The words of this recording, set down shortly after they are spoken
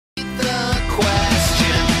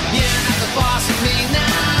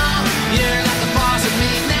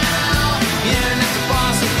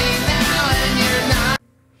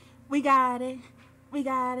We got it. We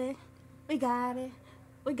got it. We got it.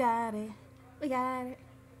 We got it. We got it.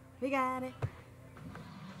 We got it.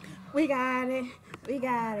 We got it. We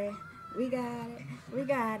got it. We got it. We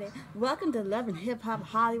got it. Welcome to Love and Hip Hop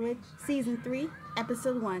Hollywood, Season 3,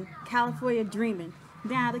 Episode 1, California Dreaming.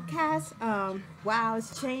 Now, the cast, wow,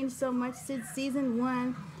 it's changed so much since Season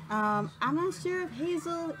 1. I'm not sure if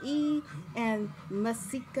Hazel E. and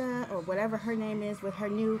Masika, or whatever her name is, with her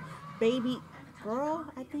new baby girl,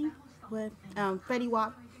 I think, with Fetty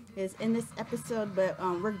Wap, is in this episode, but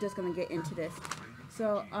we're just going to get into this.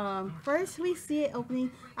 So first we see it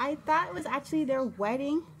opening. I thought it was actually their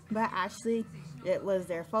wedding, but actually it was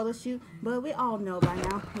their photo shoot. But we all know by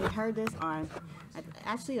now, we heard this on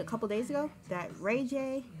actually a couple days ago, that Ray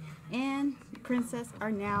J and Princess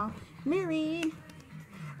are now married.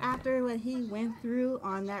 After what he went through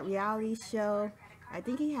on that reality show, I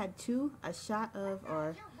think he had a shot of,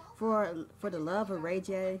 or for the love of Ray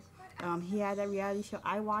J. He had that reality show.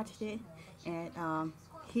 I watched it, and I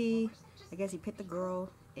guess he picked a girl,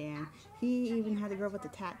 and he even had a girl with a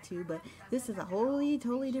tattoo. But this is a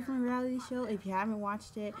totally different reality show. If you haven't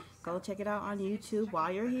watched it, go check it out on YouTube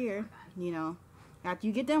while you're here. You know, after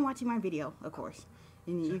you get done watching my video, of course,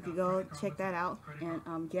 and you can go check that out.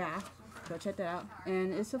 And yeah, go check that out.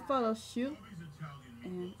 And it's a photo shoot.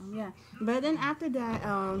 And yeah, but then after that,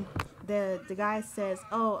 the guy says,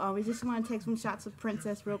 "Oh, we just want to take some shots of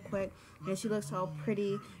Princess real quick, and she looks all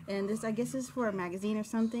pretty." And this, I guess, is for a magazine or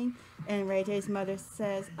something. And Ray J's mother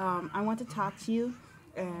says, "I want to talk to you,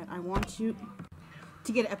 and I want you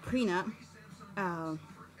to get a prenup,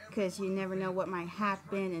 because you never know what might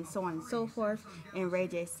happen, and so on and so forth." And Ray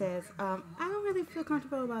J says, "I don't really feel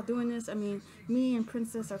comfortable about doing this. I mean, me and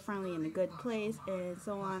Princess are finally in a good place, and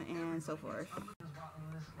so on and so forth."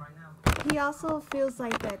 He also feels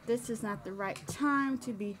like that this is not the right time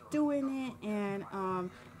to be doing it, and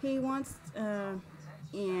he wants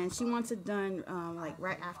and she wants it done like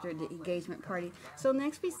right after the engagement party. So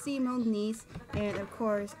next we see Moniece, and of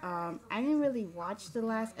course I didn't really watch the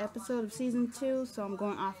last episode of season 2, so I'm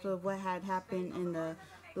going off of what had happened in the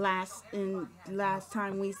last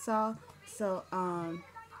time we saw. So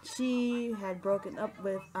she had broken up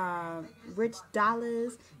with Rich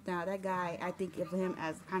Dollaz. Now that guy, I think of him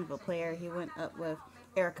as kind of a player. He went up with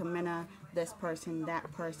Erica Mena, this person,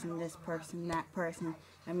 that person, this person, that person.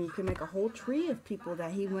 I mean, you can make a whole tree of people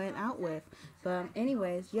that he went out with. But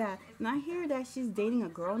anyways, yeah. And I hear that she's dating a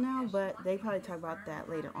girl now, but they probably talk about that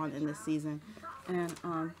later on in the season. And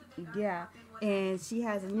yeah. And she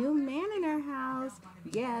has a new man in her house.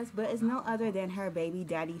 Yes, but it's no other than her baby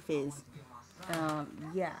daddy Fizz.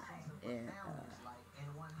 Yeah. And,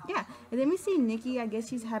 yeah. And then we see Nikki. I guess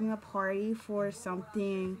she's having a party for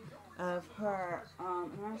something of her.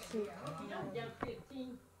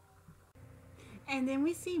 And then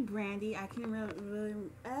we see Brandy. I can't really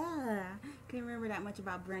can't remember that much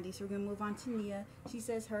about Brandy, so we're gonna move on to Nia. She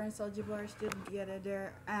says her and Soulja Boy are still together.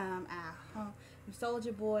 They're at home.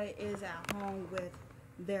 Soulja Boy is at home with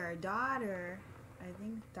their daughter. I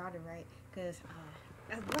think daughter, right? Because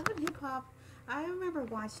I love hip hop. I remember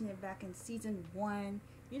watching it back in season 1.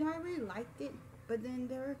 You know, I really liked it, but then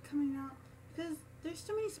they were coming out, because there's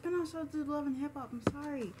so many spin-off shows to Love and Hip Hop. I'm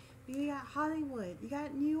sorry. You got Hollywood, you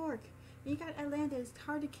got New York, you got Atlanta. It's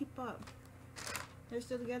hard to keep up. They're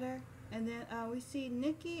still together. And then we see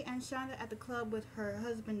Nikki and Shonda at the club with her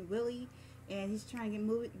husband Willie, and he's trying to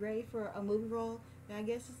get ready for a movie role. And I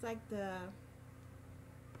guess it's like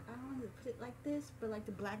I don't want to put it like this, but like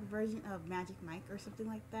the black version of Magic Mike or something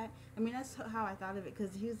like that. I mean, that's how I thought of it,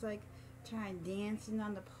 because he was like trying dancing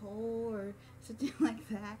on the pole or something like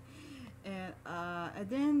that. And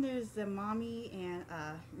then there's the mommy and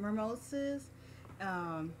Mimosas,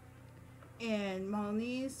 and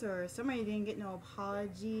Moniece or somebody didn't get no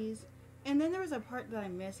apologies. And then there was a part that I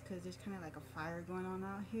missed because there's kind of like a fire going on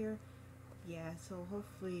out here. Yeah, so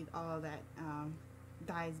hopefully all of that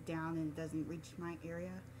dies down and doesn't reach my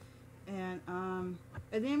area. And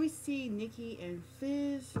then we see Nikki and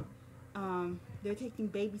Fizz. They're taking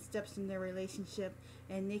baby steps in their relationship,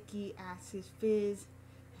 and Nikki asks his Fizz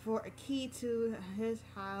for a key to his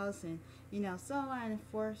house, and you know, so on and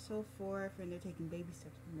so forth, and they're taking baby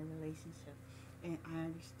steps in their relationship. And I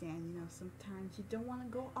understand, you know, sometimes you don't want to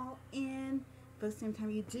go all in, but at the same time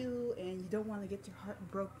you do, and you don't want to get your heart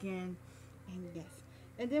broken. And yes.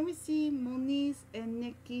 And then we see Moniece and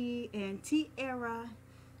Nikki and Tierra,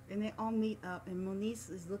 and they all meet up, and Moniece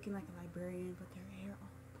is looking like a librarian with her hair all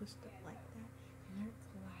pushed up like that, and her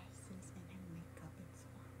glasses and her makeup and so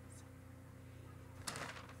on.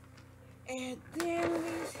 And then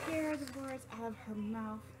we hear the words out of her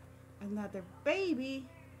mouth, "Another baby."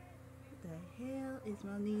 the hell is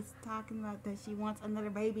Moniece talking about that she wants another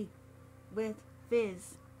baby with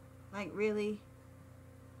Fizz? Like, really?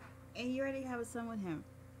 And you already have a son with him.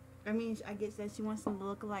 I mean, I guess that she wants them to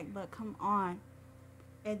look alike, but come on.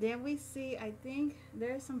 And then we see, I think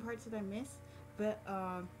there's some parts that I missed, but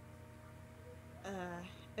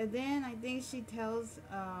and then I think she tells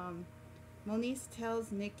Moniece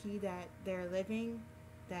tells Nikki that they're living,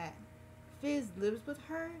 that Fizz lives with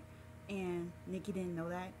her, and Nikki didn't know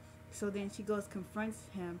that. So then she goes confronts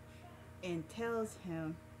him and tells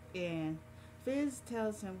him, and Fizz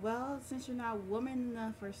tells him, well, since you're not woman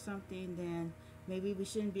enough or something, then maybe we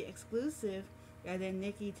shouldn't be exclusive. And then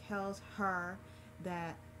Nikki tells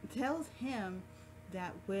him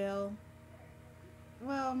that, well,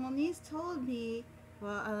 Moniece told me,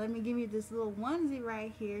 well, let me give you this little onesie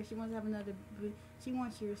right here. She wants to have another, she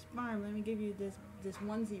wants your sperm. Let me give you this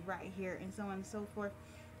onesie right here, and so on and so forth.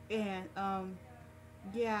 And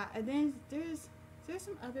yeah, and then there's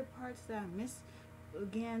some other parts that I missed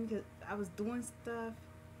again because I was doing stuff.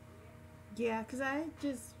 Yeah, because I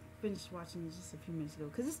just finished watching it just a few minutes ago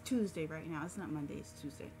because it's Tuesday right now. It's not Monday, it's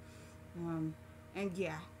Tuesday. And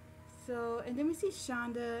yeah, so, and then we see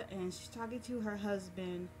Shonda, and she's talking to her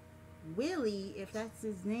husband Willie, if that's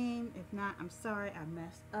his name. If not, I'm sorry, I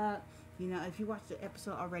messed up. You know, if you watched the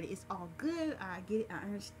episode already, it's all good. I get it, I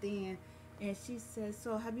understand. And she says,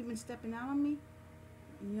 so have you been stepping out on me?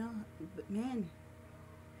 You know, but man,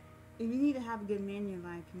 you need to have a good man in your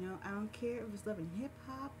life. You know, I don't care if it's loving hip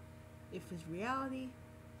hop, if it's reality,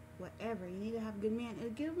 whatever. You need to have a good man, and a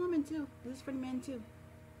good woman too. This is for the men too.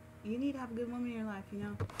 You need to have a good woman in your life, you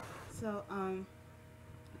know. So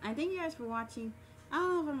I thank you guys for watching. I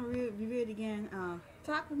don't know if I'm gonna review it again.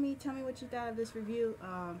 Talk with me. Tell me what you thought of this review.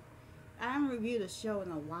 I haven't reviewed a show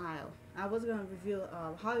in a while. I was gonna review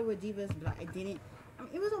Hollywood Divas, but I didn't. I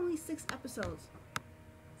mean, it was only 6 episodes.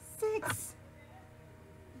 6.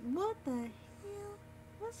 What the hell?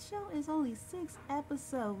 What show is only 6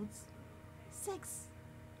 episodes? 6.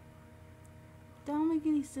 Don't make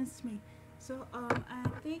any sense to me. So I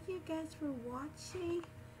thank you guys for watching.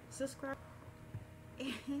 Subscribe.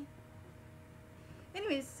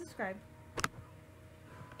 Anyways, subscribe.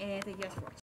 And thank you guys for watching.